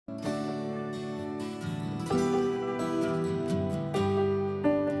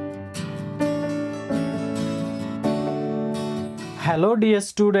Hello dear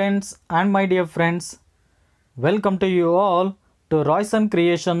students and my dear friends, welcome to you all to Roshan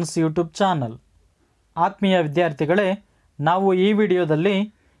Creations YouTube channel. ಆತ್ಮೀಯ ವಿದ್ಯಾರ್ಥಿಗಳೇ, ನಾವು ಈ ವಿಡಿಯೋದಲ್ಲಿ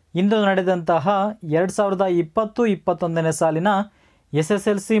ಇಂದು ನಡೆದಂತಹ 2020-21ನೇ ಸಾಲಿನ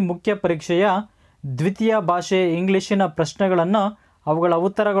SSLC ಮುಖ್ಯ ಪರೀಕ್ಷೆಯ ದ್ವಿತೀಯ ಭಾಷೆ ಇಂಗ್ಲಿಷಿನ ಪ್ರಶ್ನೆಗಳನ್ನು ಅವುಗಳ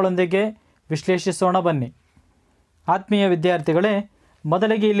ಉತ್ತರಗಳೊಂದಿಗೆ ವಿಶ್ಲೇಷಿಸೋಣ ಬನ್ನಿ. ಆತ್ಮೀಯ ವಿದ್ಯಾರ್ಥಿಗಳೇ,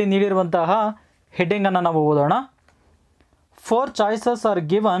 ಮೊದಲಿಗೆ ಇಲ್ಲಿ ನೀಡಿರುವಂತಹ ಹೆಡ್ಡಿಂಗ್ ಅನ್ನು ನಾವು ಓದೋಣ. 4 choices are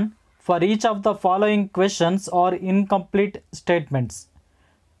given for each of the following questions or incomplete statements.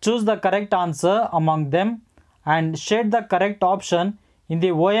 Choose the correct answer among them and shade the correct option in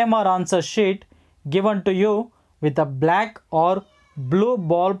the OMR answer sheet given to you with a black or blue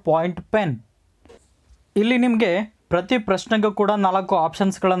ball point pen. ಇಲ್ಲಿ ನಿಮಗೆ ಪ್ರತಿ ಪ್ರಶ್ನೆಗೂ ಕೂಡ 4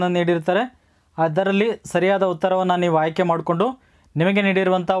 ಆಪ್ಷನ್ಸ್ಗಳನ್ನು ನೀಡಿರ್ತಾರೆ. ಅದರಲ್ಲಿ ಸರಿಯಾದ ಉತ್ತರವನ್ನು ನೀವು ಆಯ್ಕೆ ಮಾಡಿಕೊಂಡು ನಿಮಗೆ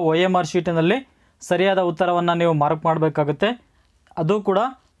ನೀಡಿರುವಂಥ OMR ಶೀಟಿನಲ್ಲಿ ಸರಿಯಾದ ಉತ್ತರವನ್ನು ನೀವು ಮಾರ್ಕ್ ಮಾಡಬೇಕಾಗುತ್ತೆ. ಅದು ಕೂಡ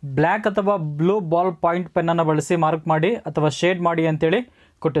ಬ್ಲ್ಯಾಕ್ ಅಥವಾ ಬ್ಲೂ ಬಾಲ್ ಪಾಯಿಂಟ್ ಪೆನ್ನನ್ನು ಬಳಸಿ ಮಾರ್ಕ್ ಮಾಡಿ ಅಥವಾ ಶೇಡ್ ಮಾಡಿ ಅಂತೇಳಿ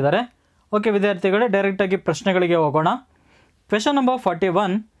ಕೊಟ್ಟಿದ್ದಾರೆ. ಓಕೆ ವಿದ್ಯಾರ್ಥಿಗಳೇ, ಡೈರೆಕ್ಟಾಗಿ ಪ್ರಶ್ನೆಗಳಿಗೆ ಹೋಗೋಣ. Question number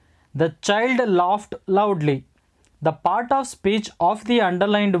 41. The child loft loudly. The part of speech of the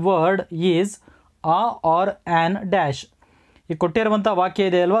underlined word is ಆ ಆರ್ ಆ್ಯನ್ ಡ್ಯಾಶ್. ಈ ಕೊಟ್ಟಿರುವಂಥ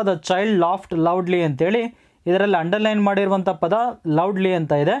ವಾಕ್ಯ ಇದೆ ಅಲ್ವಾ, ದ ಚೈಲ್ಡ್ ಲಾಫ್ಟ್ ಲೌಡ್ಲಿ ಅಂತೇಳಿ. ಇದರಲ್ಲಿ ಅಂಡರ್ಲೈನ್ ಮಾಡಿರುವಂಥ ಪದ ಲೌಡ್ಲಿ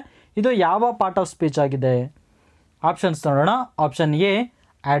ಅಂತ ಇದೆ. ಇದು ಯಾವ ಪಾರ್ಟ್ ಆಫ್ ಸ್ಪೀಚ್ ಆಗಿದೆ? ಆಪ್ಷನ್ಸ್ ನೋಡೋಣ. Option A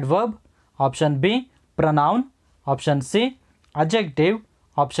adverb, option B pronoun, option C ಅಜೆಕ್ಟಿವ್,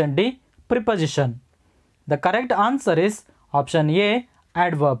 option D preposition. The correct answer is option A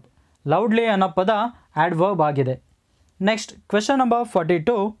adverb. Loudly ಅನ್ನೋ ಪದ ಆಡ್ವರ್ಬ್ ಆಗಿದೆ. Next question number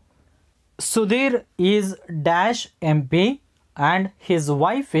 42. Sudhir is dash MP and his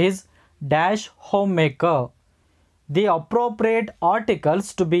wife is dash home maker. The appropriate articles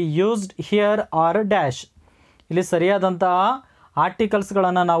to be used here are dash. ಇಲ್ಲಿ ಸರಿಯಾದಂತಹ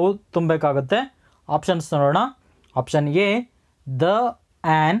ಆರ್ಟಿಕಲ್ಸ್ಗಳನ್ನು ನಾವು ತುಂಬಬೇಕಾಗುತ್ತೆ. Options ನೋಡೋಣ. Option A the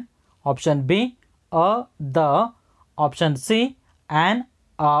an, option be a the, option C an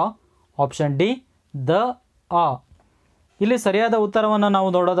a, option D the ಅ. ಇಲ್ಲಿ ಸರಿಯಾದ ಉತ್ತರವನ್ನು ನಾವು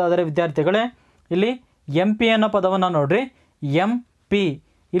ನೋಡೋದಾದರೆ ವಿದ್ಯಾರ್ಥಿಗಳೇ, ಇಲ್ಲಿ MP ಅನ್ನೋ ಪದವನ್ನು ನೋಡ್ರಿ. MP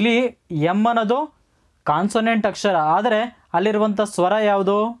ಇಲ್ಲಿ ಎಮ್ ಅನ್ನೋದು ಕಾನ್ಸೊನೆಂಟ್ ಅಕ್ಷರ, ಆದರೆ ಅಲ್ಲಿರುವಂಥ ಸ್ವರ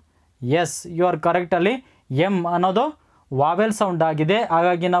ಯಾವುದು? S, you are correct. ಅಲ್ಲಿ ಎಮ್ ಅನ್ನೋದು ವಾವೆಲ್ ಸೌಂಡ್ ಆಗಿದೆ.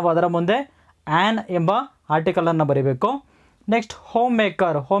 ಹಾಗಾಗಿ ನಾವು ಅದರ ಮುಂದೆ ಆ್ಯನ್ ಎಂಬ ಆರ್ಟಿಕಲನ್ನು ಬರೀಬೇಕು. Next home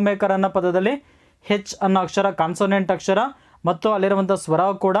maker. Home maker ಅನ್ನೋ ಪದದಲ್ಲಿ ಹೆಚ್ ಅನ್ನೋ ಅಕ್ಷರ ಕಾನ್ಸೊನೆಂಟ್ ಅಕ್ಷರ ಮತ್ತು ಅಲ್ಲಿರುವಂಥ ಸ್ವರ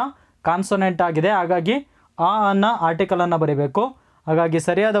ಕೂಡ ಕಾನ್ಸೊನೆಂಟ್ ಆಗಿದೆ. ಹಾಗಾಗಿ ಆ ಅನ್ನೋ ಆರ್ಟಿಕಲನ್ನು ಬರೀಬೇಕು. ಹಾಗಾಗಿ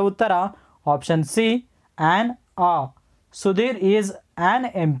ಸರಿಯಾದ ಉತ್ತರ ಆಪ್ಷನ್ ಸಿ ಆ್ಯನ್ ಆ. Sudhir is an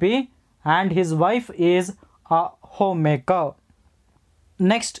MP and his wife is a homemaker.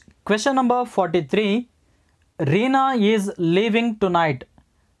 Next question number 43. Reena is leaving tonight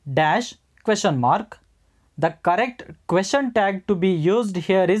dash question mark. The correct question tag to be used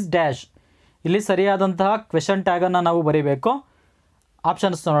here is dash. ಇಲ್ಲಿ ಸರಿಯಾದಂತಹ question ಟ್ಯಾಗನ್ನು ನಾವು ಬರೀಬೇಕು.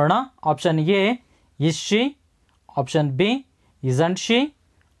 Options ನೋಡೋಣ. Option A is she, option B isn't she,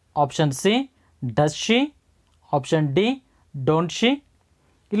 option C does she, option D don't she.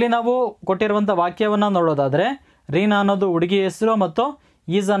 ಇಲ್ಲಿ ನಾವು ಕೊಟ್ಟಿರುವಂಥ ವಾಕ್ಯವನ್ನು ನೋಡೋದಾದರೆ, ರೀನಾ ಅನ್ನೋದು ಹುಡುಗಿ ಹೆಸರು ಮತ್ತು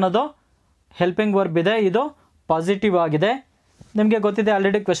ಈಸ್ ಅನ್ನೋದು ಹೆಲ್ಪಿಂಗ್ ವರ್ಬ್ ಇದೆ. ಇದು ಪಾಸಿಟಿವ್ ಆಗಿದೆ. ನಿಮಗೆ ಗೊತ್ತಿದೆ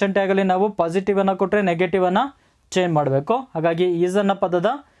ಆಲ್ರೆಡಿ ಕ್ವೆಶನ್ ಟ್ಯಾಗಲ್ಲಿ ನಾವು ಪಾಸಿಟಿವನ್ನು ಕೊಟ್ಟರೆ ನೆಗೆಟಿವನ್ನು ಚೇಂಜ್ ಮಾಡಬೇಕು. ಹಾಗಾಗಿ ಈಸ್ ಅನ್ನೋ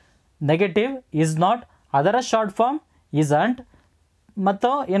ಪದದ ನೆಗೆಟಿವ್ ಈಸ್ ನಾಟ್, ಅದರ ಶಾರ್ಟ್ ಫಾರ್ಮ್ ಈಸಂಟ್.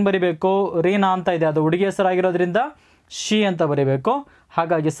 ಮತ್ತು ಏನು ಬರೀಬೇಕು? ರೀನಾ ಅಂತ ಇದೆ, ಅದು ಹುಡುಗಿ ಹೆಸರಾಗಿರೋದ್ರಿಂದ ಶಿ ಅಂತ ಬರೀಬೇಕು.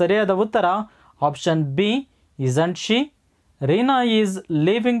 ಹಾಗಾಗಿ ಸರಿಯಾದ ಉತ್ತರ option B isn't she. Reena is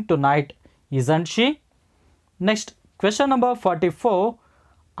leaving tonight, isn't she? Next question number 44.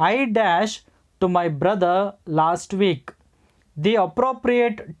 I dash to my brother last week. The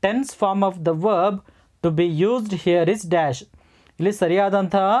appropriate tense form of the verb to be used here is dash. ಇಲ್ಲಿ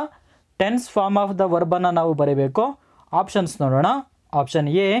ಸರಿಯಾದಂತಹ tense form of the ವರ್ಬನ್ನು ನಾವು ಬರೀಬೇಕು. Options ನೋಡೋಣ. Option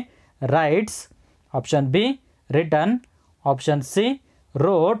A rights, option B return, option C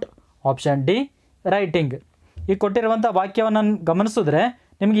wrote, option D writing. ಈ ಕೊಟ್ಟಿರುವಂಥ ವಾಕ್ಯವನ್ನು ಗಮನಿಸಿದ್ರೆ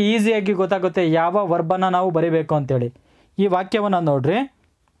ನಿಮಗೆ ಈಸಿಯಾಗಿ ಗೊತ್ತಾಗುತ್ತೆ ಯಾವ ವರ್ಬನ್ನು ನಾವು ಬರೀಬೇಕು ಅಂತೇಳಿ. ಈ ವಾಕ್ಯವನ್ನು ನೋಡ್ರಿ.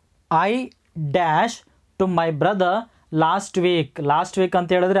 I dash to my brother last week. Last week ಅಂತ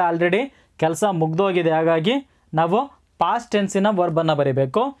ಹೇಳಿದ್ರೆ ಆಲ್ರೆಡಿ ಕೆಲಸ ಮುಗ್ದೋಗಿದೆ. ಹಾಗಾಗಿ ನಾವು ಪಾಸ್ಟ್ ಟೆನ್ಸಿನ ವರ್ಬನ್ನು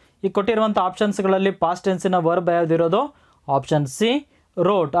ಬರೀಬೇಕು. ಈ ಕೊಟ್ಟಿರುವಂಥ ಆಪ್ಷನ್ಸ್ಗಳಲ್ಲಿ past ಟೆನ್ಸಿನ verb ಯಾವುದಿರೋದು? Option C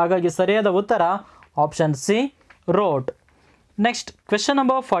wrote. ಹಾಗಾಗಿ ಸರಿಯಾದ ಉತ್ತರ option C wrote. Next question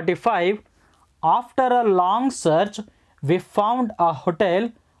number 45. After a long search, we found a hotel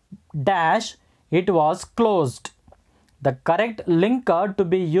dash it was closed. The correct linker to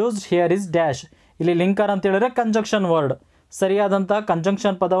be used here is dash. ಇಲ್ಲಿ linker ಅಂತ ಹೇಳಿದ್ರೆ conjunction word. ಸರಿಯಾದಂಥ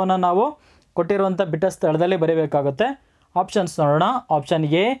conjunction ಪದವನ್ನು ನಾವು ಕೊಟ್ಟಿರುವಂಥ ಬಿಟ್ಟ ಸ್ಥಳದಲ್ಲಿ ಬರೀಬೇಕಾಗುತ್ತೆ. Options ನೋಡೋಣ. Option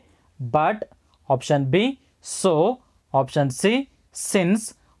A but, option B so, option C since,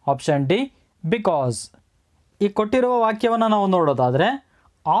 option D because. ಈ ಕೊಟ್ಟಿರುವ ವಾಕ್ಯವನ್ನು ನಾವು ನೋಡೋದಾದರೆ,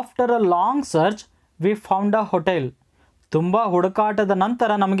 after a long search we found a hotel. ತುಂಬ ಹುಡುಕಾಟದ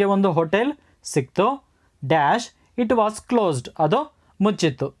ನಂತರ ನಮಗೆ ಒಂದು ಹೋಟೆಲ್ ಸಿಕ್ತು. ಡ್ಯಾಶ್ ಇಟ್ ವಾಸ್ ಕ್ಲೋಸ್ಡ್, ಅದು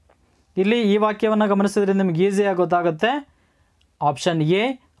ಮುಚ್ಚಿತ್ತು. ಇಲ್ಲಿ ಈ ವಾಕ್ಯವನ್ನು ಗಮನಿಸಿದ್ರೆ ನಿಮ್ಗೆ ಈಸಿಯಾಗಿ ಗೊತ್ತಾಗುತ್ತೆ. ಆಪ್ಷನ್ ಎ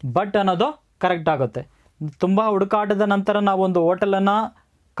ಬಟ್ ಅನ್ನೋದು ಕರೆಕ್ಟ್ ಆಗುತ್ತೆ. ತುಂಬ ಹುಡುಕಾಟದ ನಂತರ ನಾವು ಒಂದು ಹೋಟೆಲನ್ನು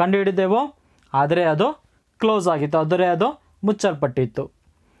ಕಂಡುಹಿಡಿದೆವು, ಆದರೆ ಅದು ಕ್ಲೋಸ್ ಆಗಿತ್ತು, ಆದರೆ ಅದು ಮುಚ್ಚಲ್ಪಟ್ಟಿತ್ತು.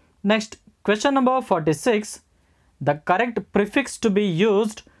 Next question number 46. The correct prefix to be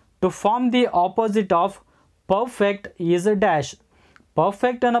used to form the opposite of perfect is dash.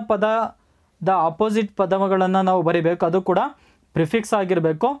 Perfect ಅನ್ನೋ ಪದದ ಆಪೋಸಿಟ್ ಪದಗಳನ್ನು ನಾವು ಬರಿಬೇಕು, ಅದು ಕೂಡ ಪ್ರಿಫಿಕ್ಸ್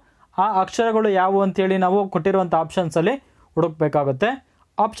ಆಗಿರಬೇಕು. ಆ ಅಕ್ಷರಗಳು ಯಾವುವು ಅಂತೇಳಿ ನಾವು ಕೊಟ್ಟಿರುವಂಥ ಆಪ್ಷನ್ಸಲ್ಲಿ ಹುಡುಕಬೇಕಾಗುತ್ತೆ.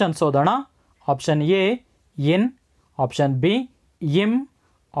 ಆಪ್ಷನ್ಸ್ ಓದೋಣ. Option A in, option B him,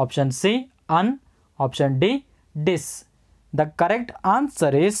 option C an, option D dish. The correct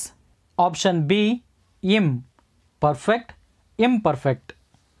answer is option B him, perfect imperfect.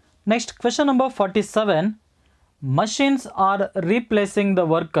 Next question number 47. Machines are replacing the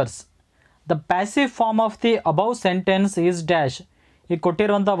workers. The passive form of the above sentence is dash. ಈ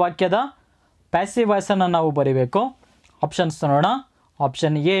ಕೊಟ್ಟಿರುವಂಥ ವಾಕ್ಯದ passive ವಾಯ್ಸನ್ನು ನಾವು ಬರೀಬೇಕು. Options ನೋಡೋಣ.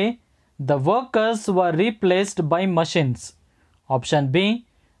 Option A the workers var replaced by machines, option B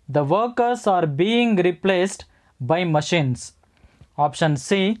the workers are being replaced by machines, option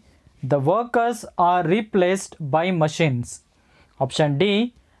C the workers R replaced by machines, option D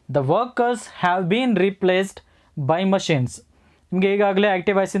the workers have been replaced by machines. ನಿಮಗೆ ಈಗಾಗಲೇ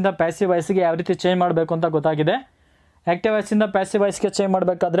active ವಾಯ್ಸಿಂದ passive ವಾಯ್ಸಿಗೆ ಯಾವ ರೀತಿ change ಮಾಡಬೇಕು ಅಂತ ಗೊತ್ತಾಗಿದೆ. Active ವಾಯ್ಸಿಂದ passive ವಾಯ್ಸ್ಗೆ change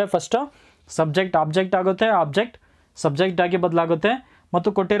ಮಾಡಬೇಕಾದ್ರೆ first subject object ಆಗುತ್ತೆ, object subject ಆಗಿ ಬದಲಾಗುತ್ತೆ, ಮತ್ತು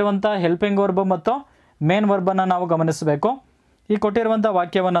ಕೊಟ್ಟಿರುವಂಥ ಹೆಲ್ಪಿಂಗ್ ವರ್ಬ್ ಮತ್ತು ಮೇನ್ ವರ್ಬನ್ನು ನಾವು ಗಮನಿಸಬೇಕು. ಈ ಕೊಟ್ಟಿರುವಂಥ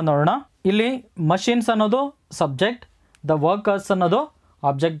ವಾಕ್ಯವನ್ನು ನೋಡೋಣ. ಇಲ್ಲಿ ಮಷಿನ್ಸ್ ಅನ್ನೋದು ಸಬ್ಜೆಕ್ಟ್, ದ ವರ್ಕರ್ಸ್ ಅನ್ನೋದು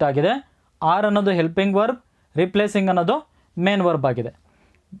ಆಬ್ಜೆಕ್ಟ್ ಆಗಿದೆ, ಆರ್ ಅನ್ನೋದು ಹೆಲ್ಪಿಂಗ್ ವರ್ಬ್, ರಿಪ್ಲೇಸಿಂಗ್ ಅನ್ನೋದು ಮೇನ್ ವರ್ಬ್ ಆಗಿದೆ.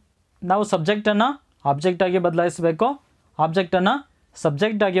 ನಾವು ಸಬ್ಜೆಕ್ಟನ್ನು ಆಬ್ಜೆಕ್ಟಾಗಿ ಬದಲಾಯಿಸಬೇಕು, ಆಬ್ಜೆಕ್ಟನ್ನು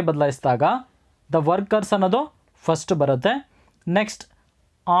ಸಬ್ಜೆಕ್ಟಾಗಿ ಬದಲಾಯಿಸಿದಾಗ ದ ವರ್ಕರ್ಸ್ ಅನ್ನೋದು ಫಸ್ಟ್ ಬರುತ್ತೆ. ನೆಕ್ಸ್ಟ್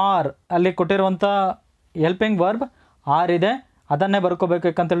ಆರ್, ಅಲ್ಲಿ ಕೊಟ್ಟಿರುವಂಥ ಹೆಲ್ಪಿಂಗ್ ವರ್ಬ್ ಆರ್ ಇದೆ, ಅದನ್ನೇ ಬರ್ಕೋಬೇಕು.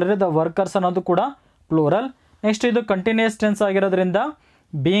 ಯಾಕಂತೇಳಿದ್ರೆ ದ ವರ್ಕರ್ಸ್ ಅನ್ನೋದು ಕೂಡ ಪ್ಲೂರಲ್. ನೆಕ್ಸ್ಟ್ ಇದು ಕಂಟಿನ್ಯೂಸ್ ಟೆನ್ಸ್ ಆಗಿರೋದ್ರಿಂದ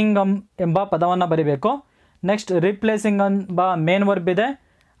ಬೀಯಿಂಗ್ ಎಂಬ ಪದವನ್ನು ಬರೀಬೇಕು. ನೆಕ್ಸ್ಟ್ ರಿಪ್ಲೇಸಿಂಗ್ ಎಂಬ ಮೇನ್ ವರ್ಬ್ ಇದೆ,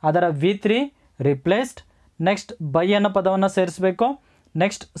 ಅದರ V3 ರಿಪ್ಲೇಸ್ಡ್. ನೆಕ್ಸ್ಟ್ ಬೈ ಅನ್ನೋ ಪದವನ್ನು ಸೇರಿಸಬೇಕು.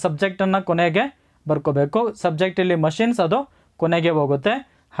 ನೆಕ್ಸ್ಟ್ ಸಬ್ಜೆಕ್ಟನ್ನು ಕೊನೆಗೆ ಬರ್ಕೋಬೇಕು. ಸಬ್ಜೆಕ್ಟ್ ಇಲ್ಲಿ ಮಷಿನ್ಸ್, ಅದು ಕೊನೆಗೆ ಹೋಗುತ್ತೆ.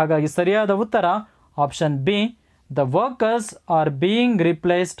 ಹಾಗಾಗಿ ಸರಿಯಾದ ಉತ್ತರ option B, the workers are being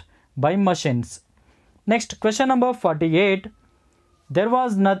replaced by machines. Next question number 48. There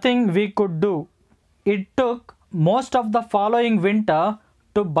was nothing we could do. It took most of the following winter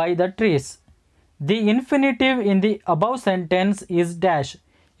to by the trees. The infinitive in the above sentence is dash.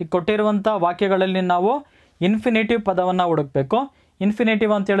 ಈ ಕೊಟ್ಟಿರುವಂಥ ವಾಕ್ಯಗಳಲ್ಲಿ ನಾವು infinitive ಪದವನ್ನು ಹುಡುಕಬೇಕು.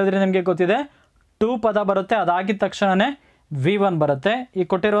 Infinitive ಅಂತ ಹೇಳಿದ್ರೆ ನಿಮಗೆ ಗೊತ್ತಿದೆ, to ಪದ ಬರುತ್ತೆ, ಅದಾಗಿದ ತಕ್ಷಣವೇ V1 ಬರುತ್ತೆ. ಈ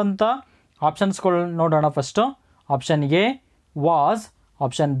ಕೊಟ್ಟಿರುವಂಥ ಆಪ್ಷನ್ಸ್ಗಳು ನೋಡೋಣ. First option A was,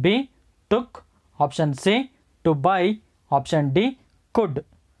 option B took, option C to by, option D ಕುಡ್.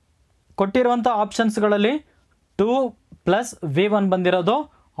 ಕೊಟ್ಟಿರುವಂಥ ಆಪ್ಷನ್ಸ್ಗಳಲ್ಲಿ 2 + V1 ಬಂದಿರೋದು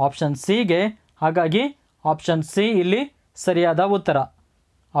ಆಪ್ಷನ್ ಸಿಗೆ. ಹಾಗಾಗಿ ಆಪ್ಷನ್ ಸಿ ಇಲ್ಲಿ ಸರಿಯಾದ ಉತ್ತರ.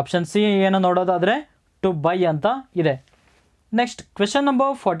 ಆಪ್ಷನ್ ಸಿ ಏನು ನೋಡೋದಾದರೆ ಟು ಬೈ ಅಂತ ಇದೆ. Next question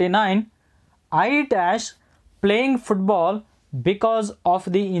number 49. I dash playing football because of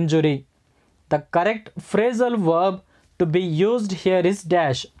the injury. The correct phrasal verb to be used here is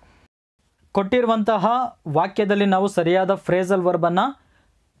dash. ಕೊಟ್ಟಿರುವಂತಹ ವಾಕ್ಯದಲ್ಲಿ ನಾವು ಸರಿಯಾದ ಫ್ರೇಸಲ್ ವರ್ಬನ್ನು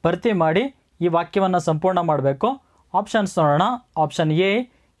ಭರ್ತಿ ಮಾಡಿ ಈ ವಾಕ್ಯವನ್ನು ಸಂಪೂರ್ಣ ಮಾಡಬೇಕು. ಆಪ್ಷನ್ಸ್ ನೋಡೋಣ. Option A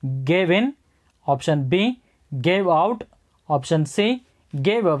gave in, option B gave out, option C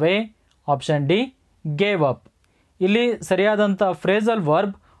gave away, option D gave up. ಇಲ್ಲಿ ಸರಿಯಾದಂಥ phrasal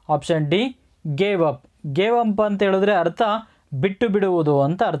verb option D gave up. Gave up ಅಂತ ಹೇಳಿದ್ರೆ ಅರ್ಥ ಬಿಟ್ಟು ಬಿಡುವುದು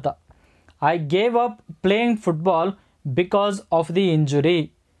ಅಂತ ಅರ್ಥ. I gave up playing football because of the injury.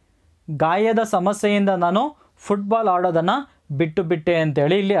 ಗಾಯದ ಸಮಸ್ಯೆಯಿಂದ ನಾನು ಫುಟ್ಬಾಲ್ ಆಡೋದನ್ನು ಬಿಟ್ಟು ಬಿಟ್ಟೆ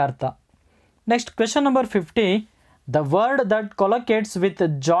ಅಂತೇಳಿ ಇಲ್ಲಿ ಅರ್ಥ. Next question number 50. The word that ಕೊಲೊಕೇಟ್ಸ್ with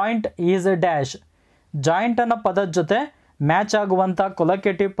joint is A dash. Joint ಅನ್ನೋ ಪದದ ಜೊತೆ ಮ್ಯಾಚ್ ಆಗುವಂಥ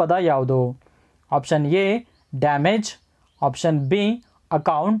ಕೊಲೊಕೇಟಿವ್ ಪದ ಯಾವುದು? Option A damage, option B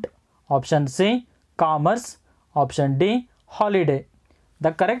account, option C commerce, option D holiday. The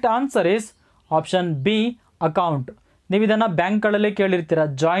correct answer is option B account. ನೀವು ಇದನ್ನು ಬ್ಯಾಂಕ್ಗಳಲ್ಲಿ ಕೇಳಿರ್ತೀರ,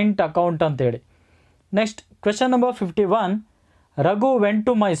 joint account ಅಂತೇಳಿ. Next, question number 51. Raghu went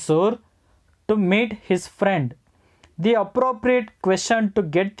to Mysore to meet his friend. The appropriate question to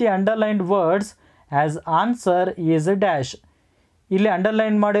get the underlined words as answer is dash. ಇಲ್ಲಿ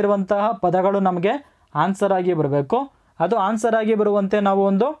underline ಮಾಡಿರುವಂತಹ ಪದಗಳು ನಮಗೆ answer ಆಗಿ ಬರಬೇಕು. ಅದು ಆನ್ಸರ್ ಆಗಿ ಬರುವಂತೆ ನಾವು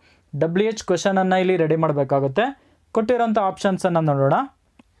ಒಂದು WH ಕ್ವೆಶನನ್ನು ಇಲ್ಲಿ ರೆಡಿ ಮಾಡಬೇಕಾಗುತ್ತೆ. ಕೊಟ್ಟಿರೋಂಥ ಆಪ್ಷನ್ಸನ್ನು ನೋಡೋಣ.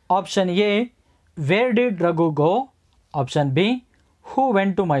 Option A, where did Raghu go. Option B, who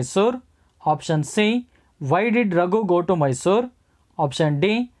went to Mysore. Option C, why did Raghu go to Mysore. Option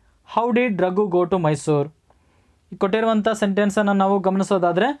D, how did Raghu go to Mysore. ಕೊಟ್ಟಿರುವಂಥ ಸೆಂಟೆನ್ಸನ್ನು ನಾವು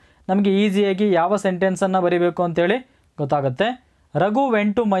ಗಮನಿಸೋದಾದರೆ ನಮಗೆ ಈಸಿಯಾಗಿ ಯಾವ ಸೆಂಟೆನ್ಸನ್ನು ಬರೀಬೇಕು ಅಂತೇಳಿ ಗೊತ್ತಾಗುತ್ತೆ. Raghu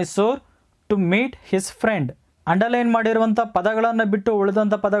went to Mysore to meet his friend. Underline ಮಾಡಿರುವಂಥ ಪದಗಳನ್ನು ಬಿಟ್ಟು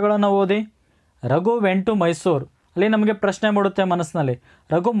ಉಳಿದಂಥ ಪದಗಳನ್ನು ಓದಿ. ರಘು ವೆಂಟ್ ಟು ಮೈಸೂರ್, ಅಲ್ಲಿ ನಮಗೆ ಪ್ರಶ್ನೆ ಮೂಡುತ್ತೆ ಮನಸ್ಸಿನಲ್ಲಿ,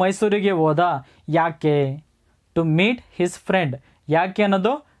 ರಘು ಮೈಸೂರಿಗೆ ಹೋದ, ಯಾಕೆ? ಟು ಮೀಟ್ ಹಿಸ್ ಫ್ರೆಂಡ್, ಯಾಕೆ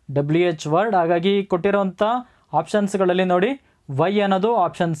ಅನ್ನೋದು WH ವರ್ಡ್. ಹಾಗಾಗಿ ಕೊಟ್ಟಿರೋಂಥ ಆಪ್ಷನ್ಸ್ಗಳಲ್ಲಿ ನೋಡಿ, ವೈ ಅನ್ನೋದು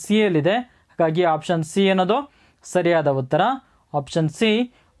ಆಪ್ಷನ್ ಸಿ ಯಲ್ಲಿದೆ. ಹಾಗಾಗಿ ಆಪ್ಷನ್ ಸಿ ಅನ್ನೋದು ಸರಿಯಾದ ಉತ್ತರ. Option C,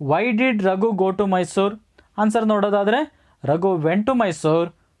 why did Raghu go to Mysore. Answer ನೋಡೋದಾದರೆ Raghu went to Mysore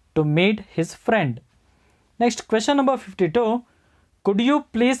to meet his friend. Next, question number 52. Could you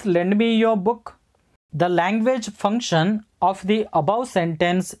please lend me your book. The language function of the above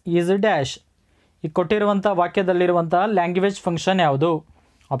sentence is dash. ಈ ಕೊಟ್ಟಿರುವಂಥ ವಾಕ್ಯದಲ್ಲಿರುವಂಥ language function ಯಾವುದು?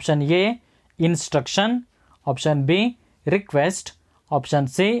 Option A, instruction. Option B, request. Option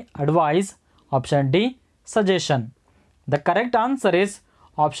C, advice. Option D, suggestion. The correct answer is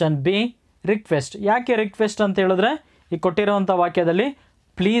option B, request. ಯಾಕೆ request ಅಂತ ಹೇಳಿದ್ರೆ ಈ ಕೊಟ್ಟಿರುವಂಥ ವಾಕ್ಯದಲ್ಲಿ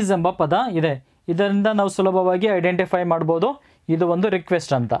please ಎಂಬ ಪದ ಇದೆ. ಇದರಿಂದ ನಾವು ಸುಲಭವಾಗಿ ಐಡೆಂಟಿಫೈ ಮಾಡ್ಬೋದು ಇದು ಒಂದು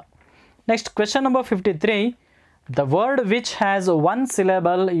ರಿಕ್ವೆಸ್ಟ್ ಅಂತ. Next, question number 53. The word which has one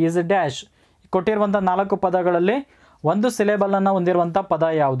syllable is dash. ಕೊಟ್ಟಿರುವಂಥ 4 ಪದಗಳಲ್ಲಿ ಒಂದು ಸಿಲೆಬಲನ್ನು ಹೊಂದಿರುವಂಥ ಪದ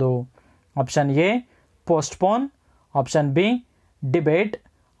ಯಾವುದು? Option A, postpone. Option B, debate.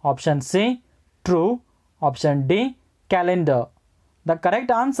 Option C, true. Option D, calendar. The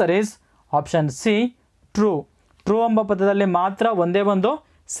correct answer is option C, true. True ಎಂಬ ಪದದಲ್ಲಿ ಮಾತ್ರ ಒಂದೇ ಒಂದು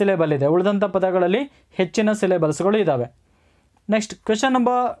ಸಿಲೆಬಲ್ ಇದೆ, ಉಳಿದಂಥ ಪದಗಳಲ್ಲಿ ಹೆಚ್ಚಿನ ಸಿಲೆಬಲ್ಸ್ಗಳು ಇದ್ದಾವೆ. Next, question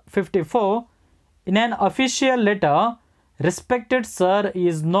number 54. In an official letter respected sir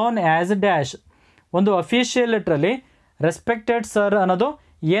is known as dash. ಒಂದು ಅಫಿಷಿಯಲ್ ಲೆಟ್ರಲ್ಲಿ ರೆಸ್ಪೆಕ್ಟೆಡ್ ಸರ್ ಅನ್ನೋದು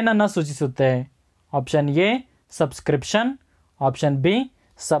ಏನನ್ನು ಸೂಚಿಸುತ್ತೆ? Option A, subscription. Option B,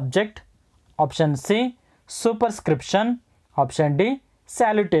 subject. Option C, ಸೂಪರ್ಸ್ಕ್ರಿಪ್ಷನ್. Option D,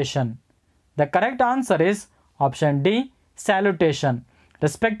 salutation. The correct answer is option D, salutation.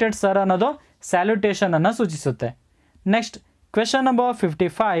 Respected sir ಅನ್ನೋದು ಸ್ಯಾಲ್ಯುಟೇಷನನ್ನು ಸೂಚಿಸುತ್ತೆ. Next, question number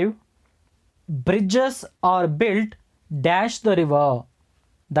 55. Bridges R built dash the river.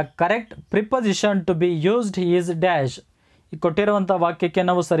 The correct preposition to be used is dash. ಈ ಕೊಟ್ಟಿರುವಂಥ ವಾಕ್ಯಕ್ಕೆ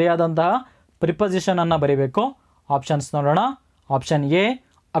ನಾವು ಸರಿಯಾದಂತಹ ಪ್ರಿಪೊಸಿಷನನ್ನು ಬರೀಬೇಕು. Options ನೋಡೋಣ. Option A,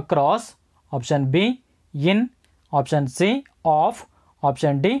 across. Option B, in. Option C, of.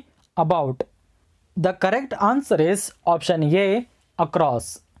 Option D, about. The correct answer is option A, across.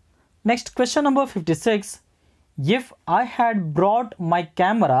 Next, question number 56. If I had brought my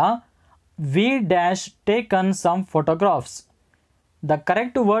camera we dash taken some photographs. The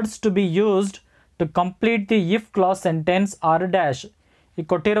correct words to be used to complete the if clause sentence are dash. ಈ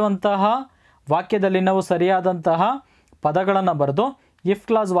ಕೊಟ್ಟಿರುವಂತಹ ವಾಕ್ಯದಲ್ಲಿ ನಾವು ಸರಿಯಾದಂತಹ ಪದಗಳನ್ನು ಬರೆದು if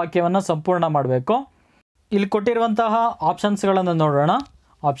clause ವಾಕ್ಯವನ್ನು ಸಂಪೂರ್ಣ ಮಾಡಬೇಕು. ಇಲ್ಲಿ ಕೊಟ್ಟಿರುವಂತಹ ಆಪ್ಷನ್ಸ್ಗಳನ್ನು ನೋಡೋಣ.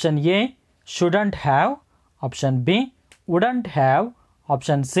 Option A, shouldn't have. Option B, wouldn't have.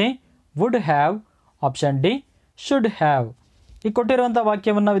 Option C, would have. Option D, should have. ಈ ಕೊಟ್ಟಿರುವಂಥ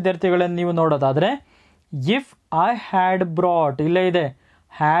ವಾಕ್ಯವನ್ನು ವಿದ್ಯಾರ್ಥಿಗಳನ್ನು ನೀವು ನೋಡೋದಾದರೆ ಇಫ್ ಐ ಹ್ಯಾಡ್ ಬ್ರಾಟ್ ಇಲ್ಲೇ ಇದೆ,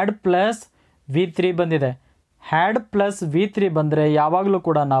 ಹ್ಯಾಡ್ ಪ್ಲಸ್ V3 ಬಂದಿದೆ. ಹ್ಯಾಡ್ ಪ್ಲಸ್ V3 ಬಂದರೆ ಯಾವಾಗಲೂ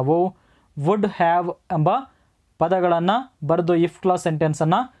ಕೂಡ ನಾವು ವುಡ್ ಹ್ಯಾವ್ ಎಂಬ ಪದಗಳನ್ನು ಬರೆದು ಇಫ್ ಕ್ಲಾಸ್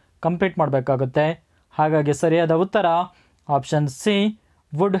ಸೆಂಟೆನ್ಸನ್ನು ಕಂಪ್ಲೀಟ್ ಮಾಡಬೇಕಾಗುತ್ತೆ. ಹಾಗಾಗಿ ಸರಿಯಾದ ಉತ್ತರ option C,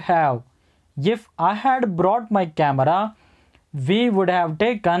 would have. If I had brought my camera we would have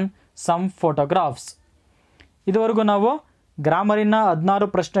taken some photographs. ಇದುವರೆಗೂ ನಾವು ಗ್ರಾಮರಿನ 16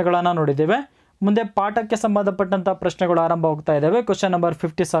 ಪ್ರಶ್ನೆಗಳನ್ನು ನೋಡಿದ್ದೇವೆ. ಮುಂದೆ ಪಾಠಕ್ಕೆ ಸಂಬಂಧಪಟ್ಟಂಥ ಪ್ರಶ್ನೆಗಳು ಆರಂಭ ಹೋಗ್ತಾ ಇದ್ದಾವೆ. ಕ್ವೆಶನ್ ನಂಬರ್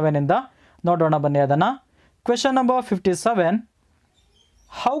 57ಇಂದ ನೋಡೋಣ ಬನ್ನಿ ಅದನ್ನು. Question number 57.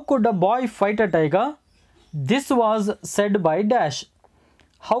 How could a bye fight a tiger? This was shed by dash.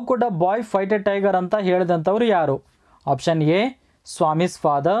 How could a bye fight a tiger ಅಂತ ಹೇಳಿದಂಥವ್ರು ಯಾರು? Option A, Swami's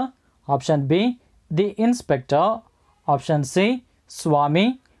father. Option B, the inspector. Option C, Swami.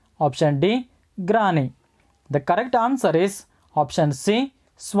 Option D, ಗ್ರಾನಿ. The correct answer is option C,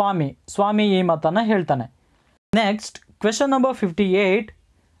 ಸ್ವಾಮಿ. ಸ್ವಾಮಿ ಈ ಮಾತನ್ನು ಹೇಳ್ತಾನೆ. Next, question number 58.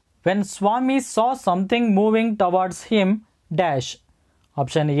 When Swami saw something moving ಟವಾರ್ಡ್ಸ್ him dash.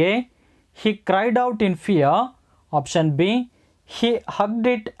 Option A, he cried out in fear. Option B, he hugged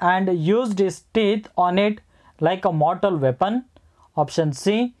it and used his teeth on it like a mortal weapon. Option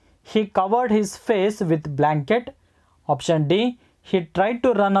C, he covered his face with blanket. Option D, he tried to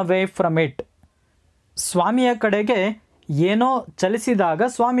run away from it. ಸ್ವಾಮಿಯ ಕಡೆಗೆ ಏನೋ ಚಲಿಸಿದಾಗ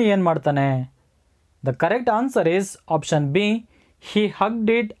ಸ್ವಾಮಿ ಏನು ಮಾಡ್ತಾನೆ? The correct answer is option B, he hugged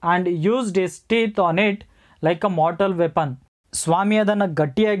it and used his teeth on it like a mortal weapon. ಸ್ವಾಮಿ ಅದನ್ನು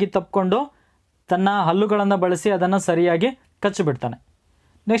ಗಟ್ಟಿಯಾಗಿ ತಪ್ಪಿಕೊಂಡು ತನ್ನ ಹಲ್ಲುಗಳನ್ನು ಬಳಸಿ ಅದನ್ನು ಸರಿಯಾಗಿ ಕಚ್ಚಿಬಿಡ್ತಾನೆ.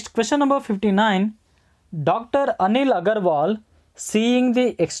 Next question number 59. Doctor Anil Agarwal, seeing the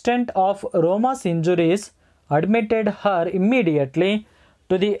extent of ರೋಮಾಸ್ injuries, admitted her immediately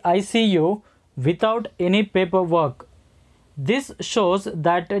to the ICU without any paperwork. This shows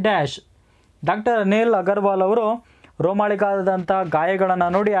that dash. Doctor Anil Agarwal ಅವರು ರೋಮಾಳಿಗಾದಂಥ ಗಾಯಗಳನ್ನು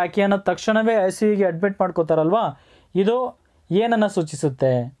ನೋಡಿ ಆಕೆಯನ್ನು ತಕ್ಷಣವೇ ICUಗೆ ಅಡ್ಮಿಟ್ ಮಾಡ್ಕೋತಾರಲ್ವಾ, ಇದು ಏನನ್ನು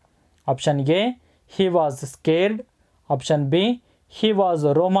ಸೂಚಿಸುತ್ತೆ? Option A, he was scared. Option B, he was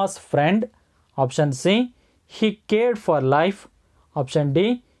ರೋಮಾಸ್ friend. Option C, he cared for life. Option D,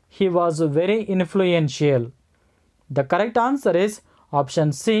 he was very influential. The correct answer is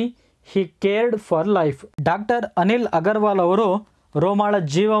option C, he cared for life. Doctor Anil Agarwal ಅವರು ರೋಮಾಳ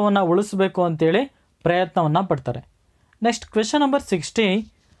ಜೀವವನ್ನು ಉಳಿಸಬೇಕು ಅಂತೇಳಿ ಪ್ರಯತ್ನವನ್ನು ಪಡ್ತಾರೆ. Next question number 60.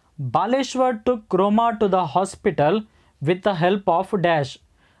 Baleshwar took ರೋಮಾ to the hospital with the help of dash.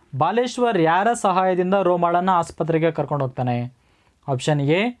 Baleshwar ಯಾರ ಸಹಾಯದಿಂದ ರೋಮಾಳನ್ನು ಆಸ್ಪತ್ರೆಗೆ ಕರ್ಕೊಂಡು ಹೋಗ್ತಾನೆ? Option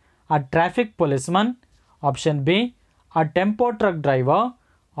A, a traffic ಪೊಲೀಸ್ಮನ್. Option B, a tempo truck driver.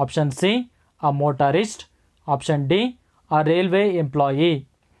 Option C, a ಮೋಟಾರಿಸ್ಟ್. Option D, a railway employee.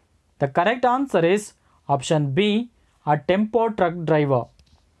 The correct answer is option B, a tempo truck driver.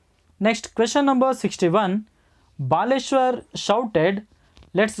 Next question number 61. Baleshwar shouted,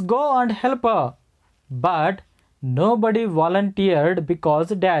 let's go and help her, but nobody volunteered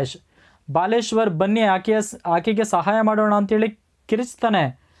because dash. Baleshwar ಬನ್ನಿ ಆಕೆಗೆ ಸಹಾಯ ಮಾಡೋಣ ಅಂತೇಳಿ ಕಿರಿಚ್ತಾನೆ,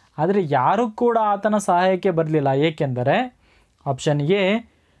 ಆದರೆ ಯಾರೂ ಕೂಡ ಆತನ ಸಹಾಯಕ್ಕೆ ಬರಲಿಲ್ಲ. ಏಕೆಂದರೆ option A,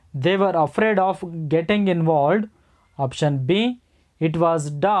 they were afraid of getting involved. Option B, it was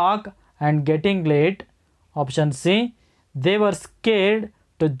dark and getting late. Option C, they were scared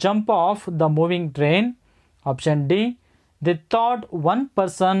to jump of the moving train. Option D, they thought one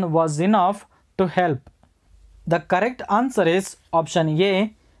person was enough to help. The correct answer is option A,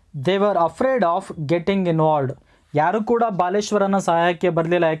 they were afraid of getting involved. ಯಾರು ಕೂಡ ಬಾಲೇಶ್ವರನ ಸಹಾಯಕ್ಕೆ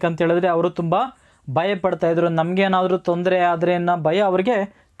ಬರಲಿಲ್ಲ. ಯಾಕಂತ ಹೇಳಿದ್ರೆ ಅವರು ತುಂಬ ಭಯ ಪಡ್ತಾಯಿದ್ರು, ನಮಗೇನಾದರೂ ತೊಂದರೆ ಆದರೆ ಅನ್ನೋ ಭಯ ಅವರಿಗೆ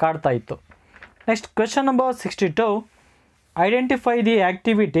ಕಾಡ್ತಾ ಇತ್ತು. Next question number 62. Identify the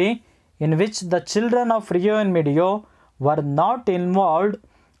activity in which the children of Rio and ಮೆಡಿಯೋ were not involved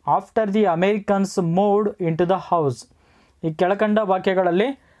after the Americans moved in to the house. ಈ ಕೆಳಕಂಡ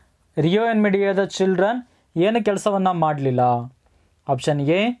ವಾಕ್ಯಗಳಲ್ಲಿ ರಿಯೋ ಆ್ಯಂಡ್ ಮೆಡಿಯೋದ ಚಿಲ್ಡ್ರನ್ ಏನು ಕೆಲಸವನ್ನು ಮಾಡಲಿಲ್ಲ? Option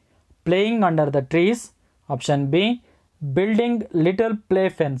A, playing under the trees. Option B, building little play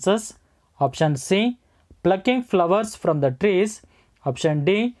fences. Option C, plucking flowers from the trees. Option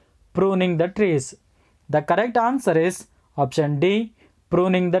D, pruning the trees. The correct answer is option D,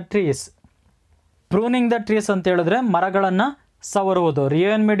 pruning the trees. Pruning the trees ಅಂತ ಹೇಳಿದ್ರೆ ಮರಗಳನ್ನು ಸವರುವುದು. ರಿಯೋ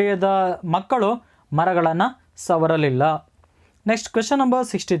and ಮೆಡಿಯೋದ ಮಕ್ಕಳು ಮರಗಳನ್ನು ಸವರಲಿಲ್ಲ. Next question number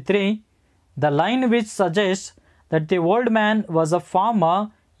 63. The line which suggests that the old man was a farmer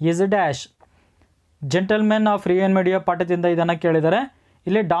is a dash. Gentlemen of Rio and ಮೆಡಿಯೋ ಪಾಠದಿಂದ ಇದನ್ನು ಕೇಳಿದರೆ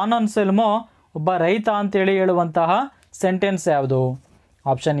ಇಲ್ಲಿ Don Anselmo ಒಬ್ಬ ರೈತ ಅಂತೇಳಿ ಹೇಳುವಂತಹ ಸೆಂಟೆನ್ಸ್ ಯಾವುದು?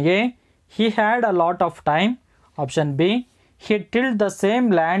 Option A, he had a lot of time. Option B, he tilled the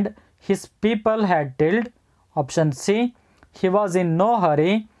same land his people had tilled. Option C, he was in no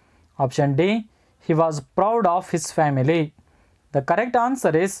hurry. Option D, he was proud of his family. The correct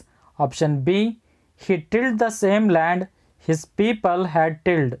answer is option B, he tilled the same land his people had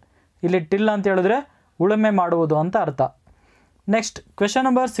tilled. ಇಲ್ಲಿ till ಅಂತ ಹೇಳಿದ್ರೆ ಉಳುಮೆ ಮಾಡುವುದು ಅಂತ ಅರ್ಥ. Next question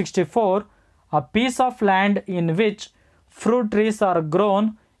number 64. A piece of land in which fruit trees are grown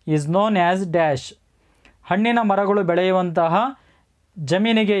is known as dash. ಹಣ್ಣಿನ ಮರಗಳು ಬೆಳೆಯುವಂತಹ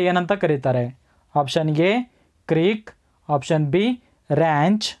ಜಮೀನಿಗೆ ಏನಂತ ಕರೀತಾರೆ? Option A, creek. Option B,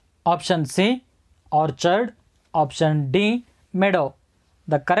 ranch. Option C, orchard. Option D, ಮೆಡೋ.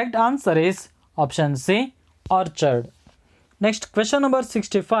 The correct answer is option C, orchard. Next question number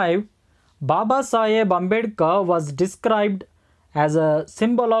 65. Baba Saheb Ambedkar was described as a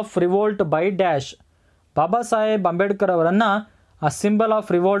symbol of revolt by dash. Baba Saheb Ambedkar ಅವರನ್ನು ಆ symbol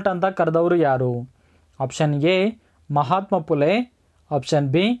of revolt ಅಂತ ಕರೆದವರು ಯಾರು? Option A, Mahatma Phule. Option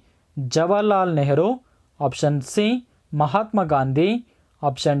B, Jawaharlal Nehru. Option C, Mahatma Gandhi.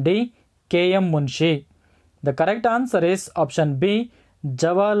 Option D, KM Munshi. The correct answer is option B,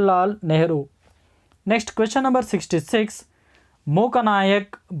 Jawaharlal Nehru. Next question number 66.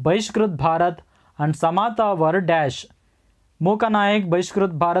 Mooknayak, ಬಹಿಷ್ಕೃತ್ Bharat and ಸಮಾತ var dash. Mooknayak,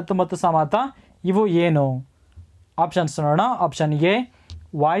 ಬಹಿಷ್ಕೃತ್ Bharat ಮತ್ತು ಸಮಾತ ಇವು ಏನು? Options ನೋಡೋಣ. Option A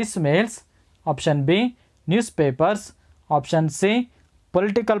voice mails, option B news papers, option C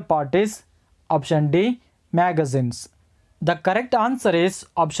political parties, option D magazines. The correct answer is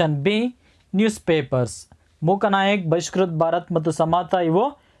option B news papers. Mooknayak, ಬಹಿಷ್ಕೃತ್ Bharat ಮತ್ತು ಸಮಾತ ಇವು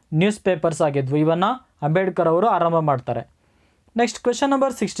news papers ಆಗಿದ್ವು. ಇವನ್ನು ಅಂಬೇಡ್ಕರ್ ಅವರು ಆರಂಭ ಮಾಡ್ತಾರೆ. Next question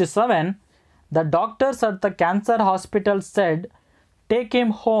number 67. The doctors at the cancer hospital shed take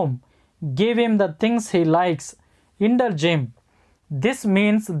him home, give him the things he likes, indulge him. This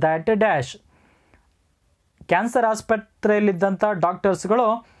means that dash. Cancer ಆಸ್ಪತ್ರೆಯಲ್ಲಿದ್ದಂಥ ಡಾಕ್ಟರ್ಸ್ಗಳು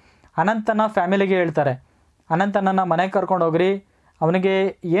ಅನಂತನ ಫ್ಯಾಮಿಲಿಗೆ ಹೇಳ್ತಾರೆ, ಅನಂತನನ್ನು ಮನೆಗೆ ಕರ್ಕೊಂಡು ಹೋಗ್ರಿ, ಅವನಿಗೆ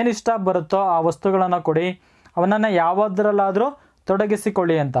ಏನು ಇಷ್ಟ ಬರುತ್ತೋ ಆ ವಸ್ತುಗಳನ್ನು ಕೊಡಿ, ಅವನನ್ನು ಯಾವುದರಲ್ಲಾದರೂ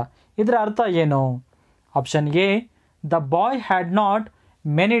ತೊಡಗಿಸಿಕೊಳ್ಳಿ ಅಂತ. ಇದರ ಅರ್ಥ ಏನು? Option A the boy had not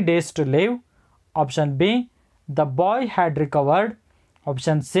many days to live, option B the boy had recovered,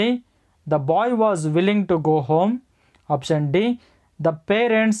 option C the boy was willing to go home, option D the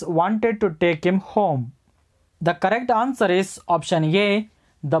parents wanted to take him home. The correct answer is option A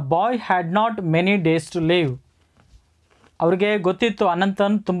the boy had not many days to live. ಅವ್ರಿಗೆ ಗೊತ್ತಿತ್ತು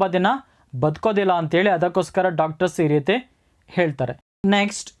ಅನಂತನ್ ತುಂಬ ದಿನ ಬದುಕೋದಿಲ್ಲ ಅಂತೇಳಿ, ಅದಕ್ಕೋಸ್ಕರ doctors ಈ ರೀತಿ ಹೇಳ್ತಾರೆ.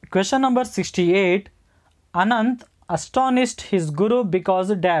 Next question number 68. Ananth ಅಸ್ಟಾನಿಸ್ಡ್ his Guru because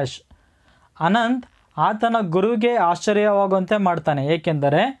dash. Ananth ಆತನ ಗುರುಗೆ ಆಶ್ಚರ್ಯವಾಗುವಂತೆ ಮಾಡ್ತಾನೆ,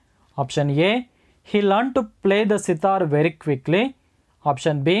 ಏಕೆಂದರೆ option A he learn to play the sitar very quickly,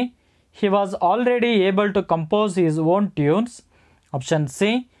 option B he was already able to compose his own tunes, option C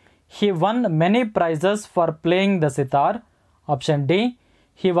he won many prizes for playing the sitar, option D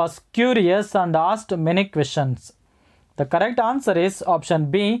he was curious and asked many questions. The correct answer is option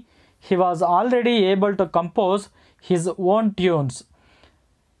B he was already able to compose his own tunes.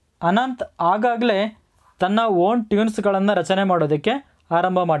 Ananth ಆಗಾಗಲೇ ತನ್ನ own ಟ್ಯೂನ್ಸ್ಗಳನ್ನು ರಚನೆ ಮಾಡೋದಕ್ಕೆ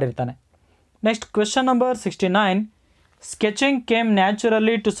ಆರಂಭ ಮಾಡಿರ್ತಾನೆ. Next question number 69. Sketching came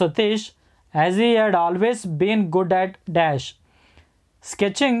naturally to Satish as he had always been good at dash.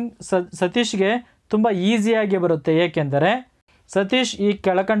 Sketching ಸತೀಶ್ಗೆ ತುಂಬ ಈಸಿಯಾಗಿ ಬರುತ್ತೆ, ಏಕೆಂದರೆ ಸತೀಶ್ ಈ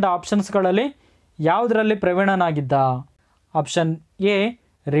ಕೆಳಕಂಡ ಆಪ್ಷನ್ಸ್ಗಳಲ್ಲಿ ಯಾವುದರಲ್ಲಿ ಪ್ರವೀಣನಾಗಿದ್ದ? Option A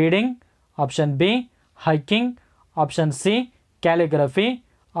reading, option B hiking, option C calligraphy,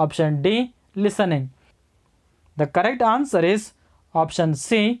 option D listening. The correct answer is option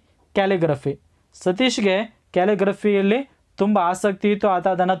C calligraphy. ಸತೀಶ್ಗೆ ಕ್ಯಾಲಿಗ್ರಫಿಯಲ್ಲಿ ತುಂಬ ಆಸಕ್ತಿ ಇತ್ತು, ಆತ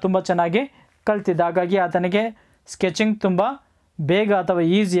ಅದನ್ನು ತುಂಬ ಚೆನ್ನಾಗಿ ಕಲ್ತಿದ್ದ, ಹಾಗಾಗಿ ಆತನಿಗೆ ಸ್ಕೆಚಿಂಗ್ ತುಂಬ ಬೇಗ ಅಥವಾ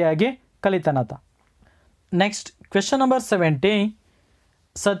ಈಸಿಯಾಗಿ ಕಲಿತಾನಾತ. Next question number 70.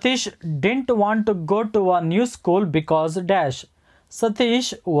 Satish didn't want to go to a new school because dash.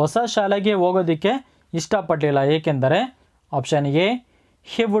 Satish ಹೊಸ ಶಾಲೆಗೆ ಹೋಗೋದಕ್ಕೆ ಇಷ್ಟಪಡಲಿಲ್ಲ, ಏಕೆಂದರೆ option A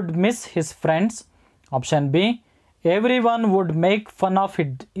he would miss his friends, option B every one wood make fun of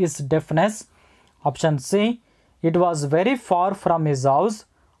his deafness, option C it was very far from his house,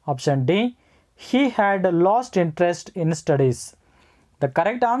 option D he had lost interest in studies. The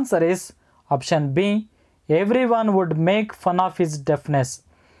correct answer is option B everyone would make fun of his deafness.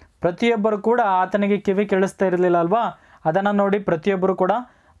 ಪ್ರತಿಯೊಬ್ಬರು ಕೂಡ ಆತನಿಗೆ ಕಿವಿ ಕೇಳಿಸ್ತಾ ಇರಲಿಲ್ಲ ಅಲ್ವಾ, ಅದನ್ನು ನೋಡಿ ಪ್ರತಿಯೊಬ್ಬರು ಕೂಡ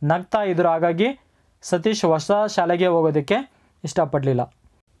ನಗ್ತಾ ಇದ್ರು, ಹಾಗಾಗಿ ಸತೀಶ್ ಹೊಸ ಶಾಲೆಗೆ ಹೋಗೋದಕ್ಕೆ ಇಷ್ಟಪಡಲಿಲ್ಲ.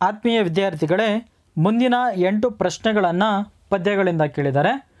 ಆತ್ಮೀಯ ವಿದ್ಯಾರ್ಥಿಗಳೇ, ಮುಂದಿನ 8 ಪ್ರಶ್ನೆಗಳನ್ನು ಪದ್ಯಗಳಿಂದ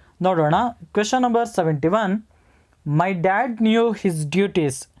ಕೇಳಿದ್ದಾರೆ, ನೋಡೋಣ. Question number 71. My dad new his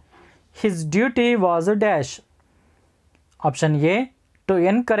duties. His duty was a dash. Option A to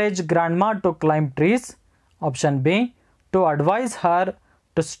encourage grandma to climb trees, option B to advise her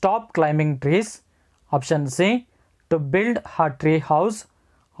to stop climbing trees, option C to build her tree house,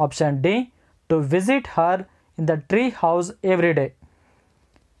 option D to visit her in the tree house every day.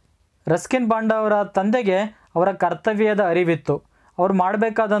 Ruskin bond ಅವರ ತಂದೆಗೆ ಅವರ ಕರ್ತವ್ಯದ ಅರಿವಿತ್ತು, ಅವರು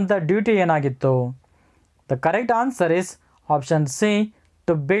ಮಾಡಬೇಕಾದಂಥ duty ಏನಾಗಿತ್ತು? The correct answer is option C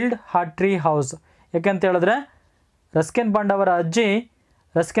to build Har tree house. ಯಾಕೆಂತ ಹೇಳಿದ್ರೆ Ruskin bond ಅವರ ಅಜ್ಜಿ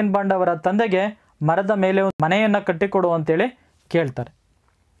ರಸ್ಕಿನ್ ಬಾಂಡ್ ಅವರ ತಂದೆಗೆ ಮರದ ಮೇಲೆ ಮನೆಯನ್ನು ಕಟ್ಟಿಕೊಡು ಅಂತೇಳಿ ಕೇಳ್ತಾರೆ.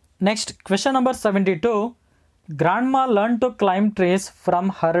 Next question number 72. Grandma learn to climb trees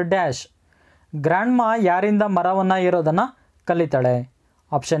from her dash. Grandma ಯಾರಿಂದ ಮರವನ್ನು ಏರೋದನ್ನು ಕಲಿತಾಳೆ?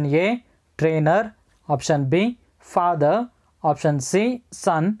 Option A trainer, option B father, option C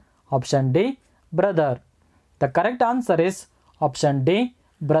sun, option D brother. The correct answer is option D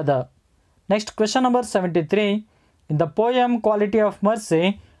brother. Next question number 73. In the poem quality of mercy,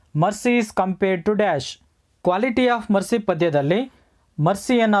 mercy is compared to dash. Quality of mercy ಪದ್ಯದಲ್ಲಿ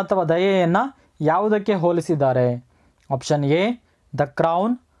ಮರ್ಸಿಯನ್ನು ಅಥವಾ ದಯೆಯನ್ನು ಯಾವುದಕ್ಕೆ ಹೋಲಿಸಿದ್ದಾರೆ? Option A the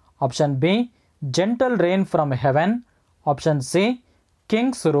crown, option B gentle rain from Heaven, Option C,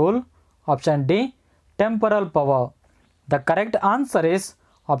 king's rule. Option D, temporal power. The correct answer is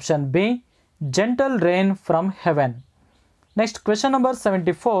option B, gentle rain from heaven. Next, question number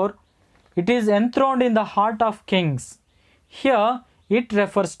 74. It is enthroned in the heart of kings. Here, it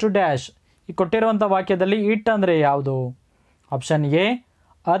refers to dash. ಈ ಕೊಟ್ಟಿರುವಂಥ ವಾಕ್ಯದಲ್ಲಿ it ಅಂದರೆ ಯಾವುದು? Option A,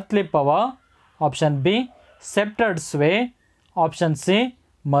 earthly power. Option B, sceptered sway. Option C,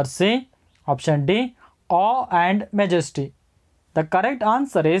 mercy. Option D, awe and majesty. The correct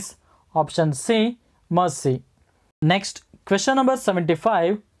answer is option C, mercy. Next, question number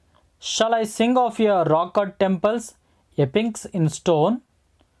 75. Shall I sing of your rock-cut temples, epics in stone?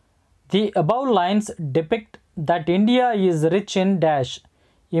 The above lines depict that India is rich in dash.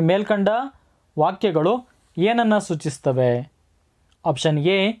 ಈ ಮೇಲ್ಕಂಡ ವಾಕ್ಯಗಳು ಏನನ್ನು ಸೂಚಿಸ್ತವೆ? Option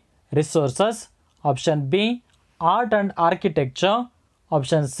A, resources. Option B, art and architecture.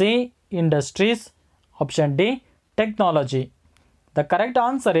 Option C, industries. Option D, technology. The correct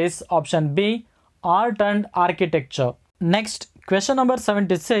answer is option B, art and architecture. Next, question number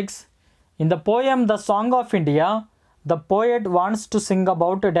 76. In the poem The Song of India, the poet wants to sing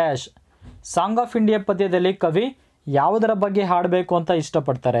about dash. Song of India ಪದ್ಯದಲ್ಲಿ ಕವಿ ಯಾವುದರ ಬಗ್ಗೆ ಹಾಡಬೇಕು ಅಂತ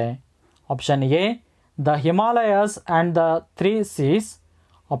ಇಷ್ಟಪಡ್ತಾರೆ? Option A, the Himalayas and the 3 seas.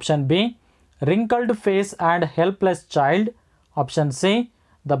 Option B, wrinkled face and helpless child. Option C,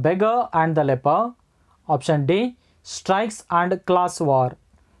 the beggar and the leper. Option D, strikes and class war.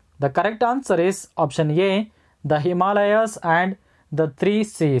 The correct answer is option A, the Himalayas and the 3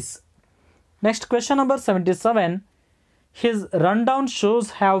 seas. Next, question number 77. His rundown shoes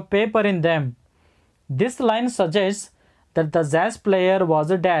have paper in them. This line suggests that the jazz player was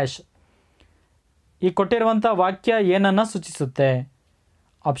a dash. ಈ ಕೊಟ್ಟಿರುವಂಥ ವಾಕ್ಯ ಏನನ್ನು ಸೂಚಿಸುತ್ತೆ?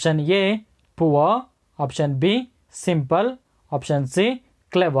 Option A, poor. Option B, simple. Option C,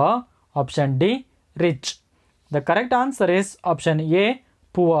 clever. Option D, rich. The correct answer is option A,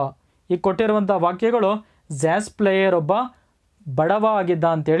 poor. ಈ ಕೊಟ್ಟಿರುವಂಥ ವಾಕ್ಯಗಳು jazz player ಒಬ್ಬ ಬಡವ ಆಗಿದ್ದ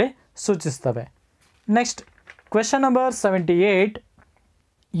ಅಂತೇಳಿ ಸೂಚಿಸ್ತವೆ. Next, question number 78.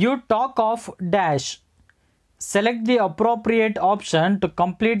 You talk of dash. Select the appropriate option two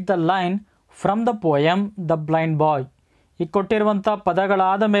complete the line from the poem the blind boy. ಈ ಕೊಟ್ಟಿರುವಂಥ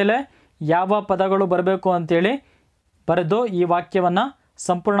ಪದಗಳಾದ ಮೇಲೆ ಯಾವ ಪದಗಳು ಬರಬೇಕು ಅಂತೇಳಿ ಬರೆದು ಈ ವಾಕ್ಯವನ್ನು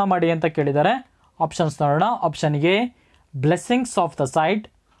ಸಂಪೂರ್ಣ ಮಾಡಿ ಅಂತ ಕೇಳಿದ್ದಾರೆ. ಆಪ್ಷನ್ಸ್ ನೋಡೋಣ. Option A, blessings of the site.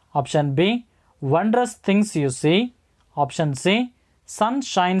 Option B, ವಂಡ್ರಸ್ things U C. Option C, sun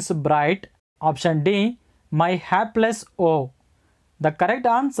shines bright. Option D, my ಹ್ಯಾಪ್ಲೆಸ್ O. The correct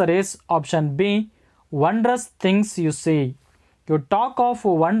answer is option B, ವಂಡ್ರಸ್ things U C. You talk of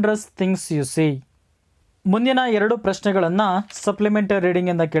ವಂಡ್ರಸ್ things U C. ಮುಂದಿನ 2 ಪ್ರಶ್ನೆಗಳನ್ನು supplementary reading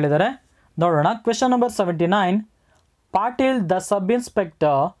ಎಂದು ಕೇಳಿದರೆ ನೋಡೋಣ. Question number 79. Patil the sub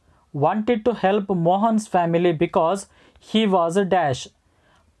inspector wanted to help Mohan's family because he was a dash.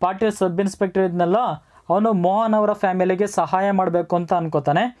 Patil sub inspector ಇದ್ನಲ್ಲ, ಅವನು ಮೋಹನ್ ಅವರ ಫ್ಯಾಮಿಲಿಗೆ ಸಹಾಯ ಮಾಡಬೇಕು ಅಂತ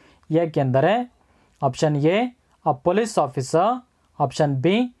ಅನ್ಕೋತಾನೆ. ಏಕೆಂದರೆ option A, a police officer. Option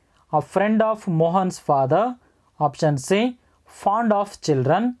B, a friend of Mohan's father. Option C, fond of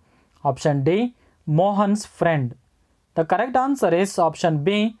children. Option D, Mohan's friend. The correct answer is option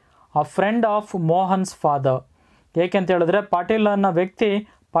B, a friend of Mohan's father. ಏಕೆಂತ ಹೇಳಿದ್ರೆ ಪಾಟೀಲ್ ಅನ್ನೋ ವ್ಯಕ್ತಿ,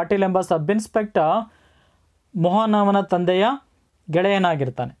 ಪಾಟೀಲ್ ಎಂಬ ಸಬ್ ಇನ್ಸ್ಪೆಕ್ಟರ್ ಮೋಹನ್ ಅವನ ತಂದೆಯ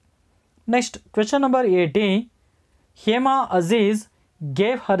ಗೆಳೆಯನಾಗಿರ್ತಾನೆ. Next, question number 80. Hema Aziz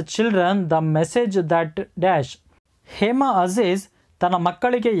gave Har children the message that dash. Hema Aziz ತನ್ನ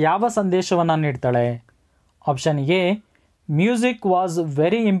ಮಕ್ಕಳಿಗೆ ಯಾವ ಸಂದೇಶವನ್ನು ನೀಡ್ತಾಳೆ? Option A, music was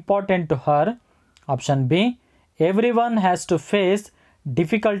very important to her. Option B, every one has to face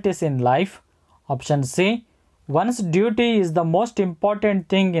difficulties in life. Option C, one's duty is the most important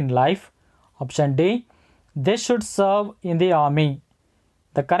thing in life. Option D, they should serve in the army.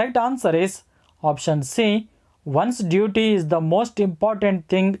 The correct answer is option C, one's duty is the most important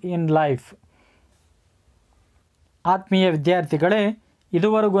thing in life. ಆತ್ಮೀಯ ವಿದ್ಯಾರ್ಥಿಗಳೇ,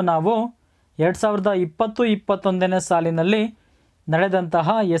 ಇದುವರೆಗೂ ನಾವು 2020-21ನೇ ಸಾಲಿನಲ್ಲಿ ನಡೆದಂತಹ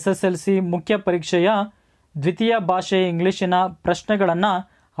SSLC ಮುಖ್ಯ ಪರೀಕ್ಷೆಯ ದ್ವಿತೀಯ ಭಾಷೆ ಇಂಗ್ಲೀಷಿನ ಪ್ರಶ್ನೆಗಳನ್ನು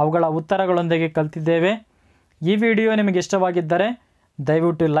ಅವುಗಳ ಉತ್ತರಗಳೊಂದಿಗೆ ಕಲಿತಿದ್ದೇವೆ. ಈ ವಿಡಿಯೋ ನಿಮಗೆ ಇಷ್ಟವಾಗಿದ್ದರೆ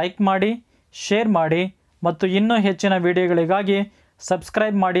ದಯವಿಟ್ಟು ಲೈಕ್ ಮಾಡಿ, ಶೇರ್ ಮಾಡಿ ಮತ್ತು ಇನ್ನೂ ಹೆಚ್ಚಿನ ವಿಡಿಯೋಗಳಿಗಾಗಿ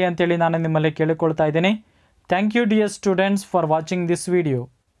ಸಬ್ಸ್ಕ್ರೈಬ್ ಮಾಡಿ ಅಂತೇಳಿ ನಾನು ನಿಮ್ಮಲ್ಲಿ ಕೇಳಿಕೊಳ್ತಾ ಇದ್ದೀನಿ. Thank you dear students for watching this video.